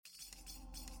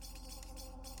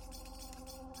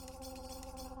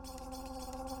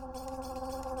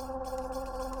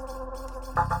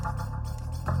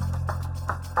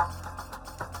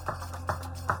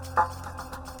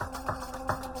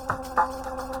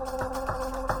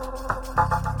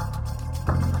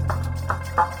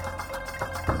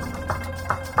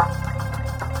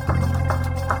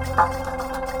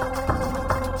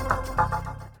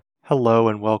Hello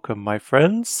and welcome, my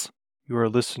friends. You are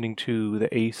listening to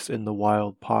the Ace in the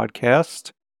Wild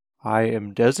podcast. I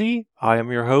am Desi. I am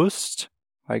your host.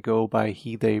 I go by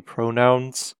he, they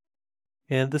pronouns.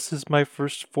 And this is my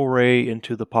first foray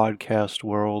into the podcast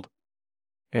world.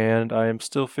 And I am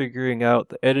still figuring out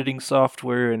the editing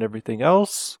software and everything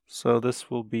else. So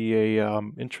this will be a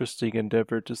interesting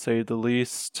endeavor to say the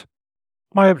least.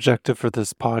 My objective for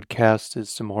this podcast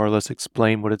is to more or less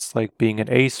explain what it's like being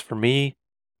an ace for me,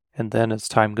 and then as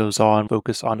time goes on,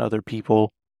 focus on other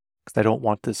people. Because I don't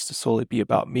want this to solely be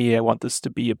about me. I want this to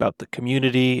be about the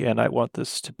community, and I want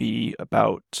this to be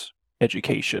about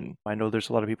education. I know there's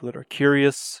a lot of people that are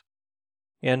curious,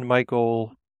 and my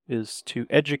goal is to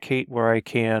educate where I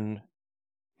can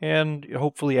and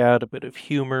hopefully add a bit of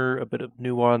humor, a bit of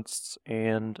nuance,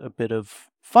 and a bit of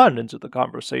fun into the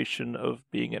conversation of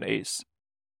being an ace.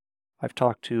 I've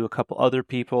talked to a couple other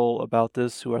people about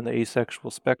this who are on the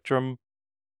asexual spectrum.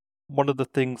 One of the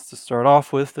things to start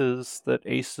off with is that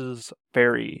aces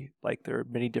vary. Like, there are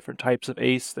many different types of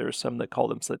ace. There are some that call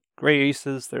themselves gray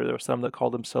aces. There are some that call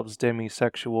themselves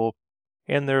demisexual.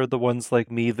 And there are the ones like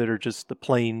me that are just the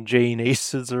plain Jane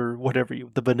aces or whatever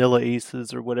the vanilla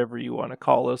aces or whatever you want to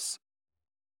call us.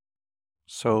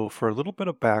 So for a little bit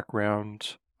of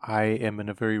background, I am in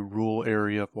a very rural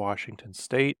area of Washington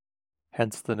State,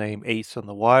 hence the name Ace in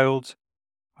the Wild.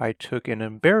 I took an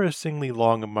embarrassingly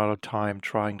long amount of time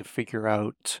trying to figure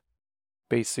out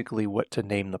basically what to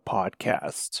name the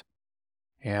podcast.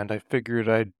 And I figured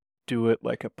I'd do it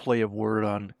like a play of word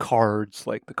on cards,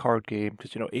 like the card game,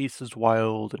 because, Ace is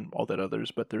Wild and all that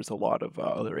others, but there's a lot of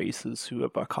other aces who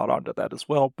have caught on to that as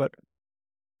well. But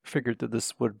figured that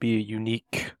this would be a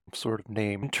unique sort of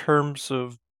name. In terms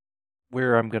of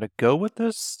where I'm going to go with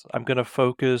this, I'm going to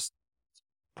focus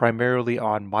primarily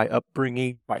on my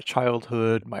upbringing, my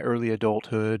childhood, my early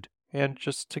adulthood, and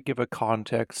just to give a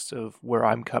context of where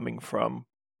I'm coming from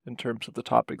in terms of the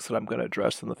topics that I'm going to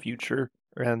address in the future.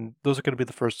 And those are going to be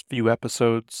the first few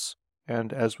episodes.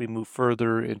 And as we move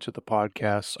further into the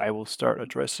podcast, I will start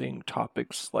addressing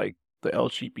topics like the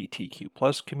LGBTQ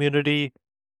plus community.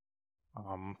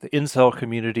 The incel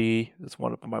community is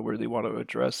one of them I really want to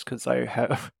address because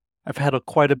I've had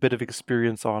quite a bit of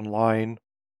experience online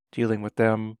dealing with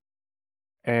them,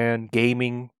 and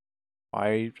gaming.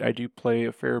 I do play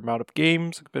a fair amount of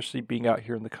games, especially being out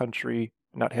here in the country,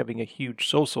 not having a huge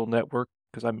social network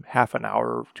because I'm half an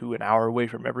hour to an hour away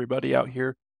from everybody out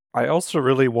here. I also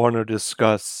really want to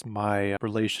discuss my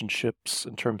relationships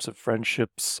in terms of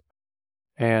friendships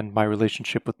and my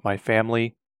relationship with my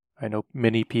family. I know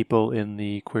many people in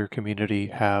the queer community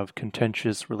have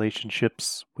contentious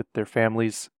relationships with their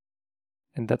families,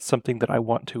 and that's something that I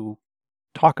want to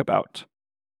talk about,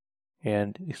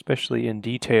 and especially in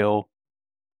detail,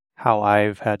 how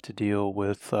I've had to deal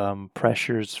with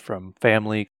pressures from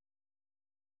family.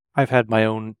 I've had my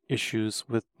own issues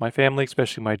with my family,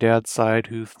 especially my dad's side,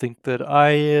 who think that I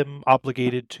am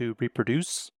obligated to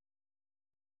reproduce.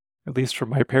 At least from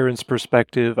my parents'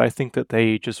 perspective, I think that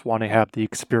they just want to have the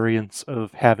experience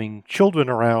of having children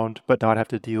around, but not have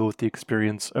to deal with the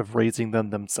experience of raising them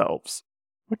themselves.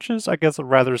 Which is, I guess,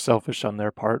 rather selfish on their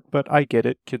part, but I get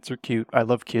it. Kids are cute. I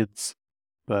love kids.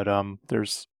 But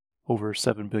there's over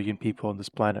 7 billion people on this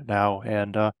planet now,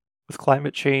 and with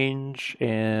climate change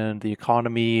and the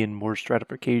economy and more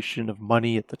stratification of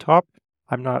money at the top,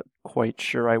 I'm not quite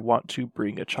sure I want to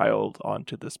bring a child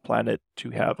onto this planet to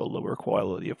have a lower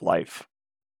quality of life.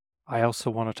 I also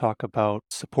want to talk about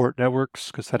support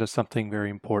networks because that is something very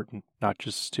important, not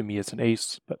just to me as an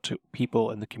ace, but to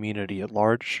people in the community at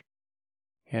large.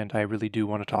 And I really do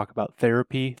want to talk about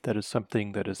therapy. That is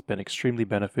something that has been extremely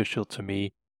beneficial to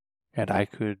me, and I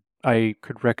could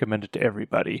recommend it to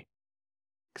everybody,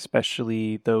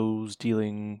 especially those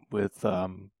dealing with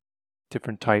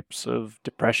different types of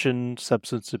depression,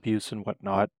 substance abuse, and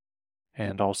whatnot,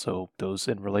 and also those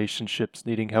in relationships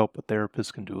needing help. A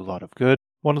therapist can do a lot of good.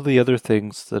 One of the other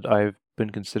things that I've been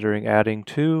considering adding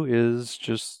to is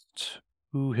just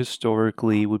who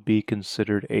historically would be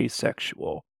considered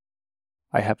asexual.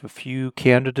 I have a few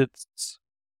candidates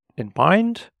in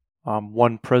mind.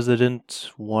 One president,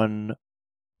 one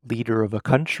leader of a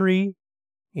country,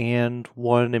 and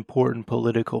one important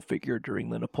political figure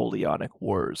during the Napoleonic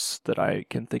Wars that I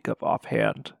can think of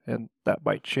offhand, and that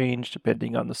might change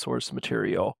depending on the source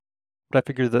material. But I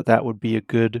figured that that would be a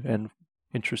good and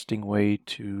interesting way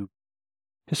to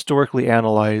historically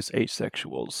analyze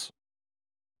asexuals.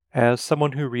 As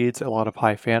someone who reads a lot of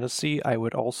high fantasy, I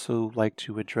would also like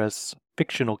to address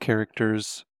fictional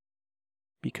characters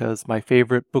because my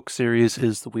favorite book series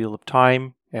is The Wheel of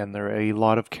Time, and there are a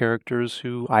lot of characters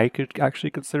who I could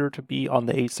actually consider to be on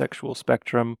the asexual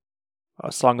spectrum.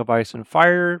 Song of Ice and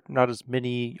Fire, not as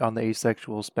many on the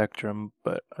asexual spectrum,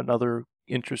 but another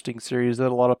interesting series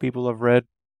that a lot of people have read.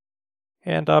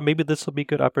 And maybe this will be a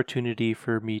good opportunity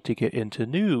for me to get into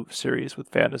new series with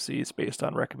fantasies based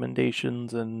on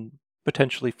recommendations and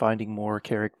potentially finding more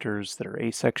characters that are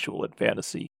asexual in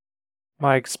fantasy.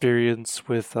 My experience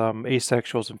with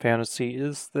asexuals in fantasy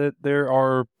is that there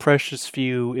are precious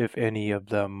few, if any, of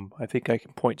them. I think I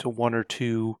can point to one or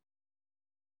two,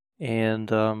 and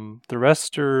the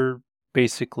rest are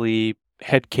basically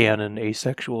headcanon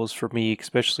asexuals for me,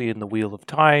 especially in the Wheel of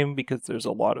Time, because there's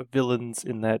a lot of villains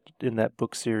in that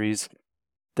book series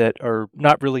that are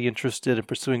not really interested in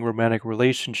pursuing romantic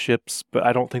relationships, but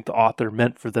I don't think the author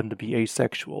meant for them to be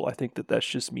asexual. I think that that's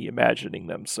just me imagining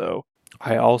them so.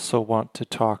 I also want to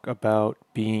talk about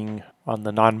being on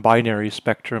the non binary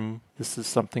spectrum. This is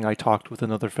something I talked with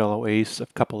another fellow ace a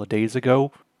couple of days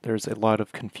ago. There's a lot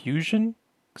of confusion,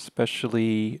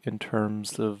 especially in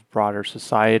terms of broader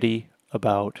society,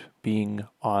 about being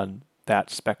on that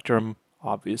spectrum.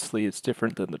 Obviously, it's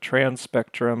different than the trans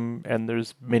spectrum, and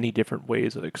there's many different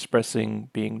ways of expressing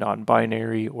being non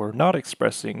binary or not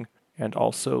expressing, and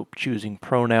also choosing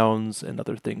pronouns and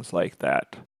other things like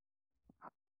that.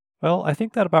 Well, I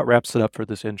think that about wraps it up for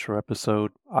this intro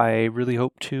episode. I really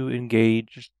hope to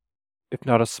engage, if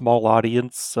not a small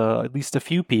audience, at least a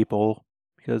few people,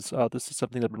 because this is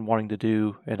something I've been wanting to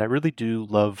do, and I really do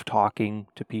love talking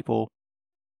to people.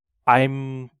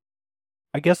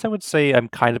 I guess I would say I'm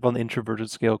kind of on the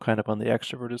introverted scale, kind of on the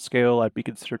extroverted scale. I'd be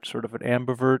considered sort of an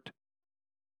ambivert.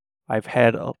 I've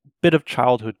had a bit of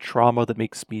childhood trauma that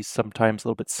makes me sometimes a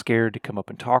little bit scared to come up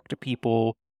and talk to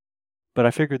people. But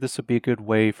I figured this would be a good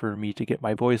way for me to get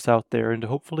my voice out there and to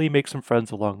hopefully make some friends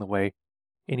along the way.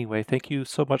 Anyway, thank you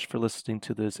so much for listening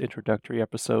to this introductory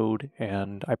episode,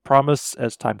 and I promise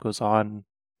as time goes on,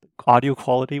 audio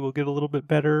quality will get a little bit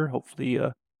better. Hopefully,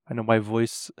 I know my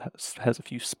voice has a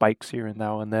few spikes here and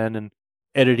now and then, and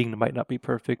editing might not be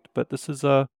perfect, but this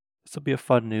will be a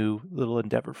fun new little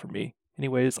endeavor for me.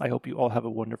 Anyways, I hope you all have a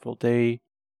wonderful day,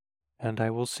 and I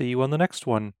will see you on the next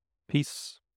one. Peace.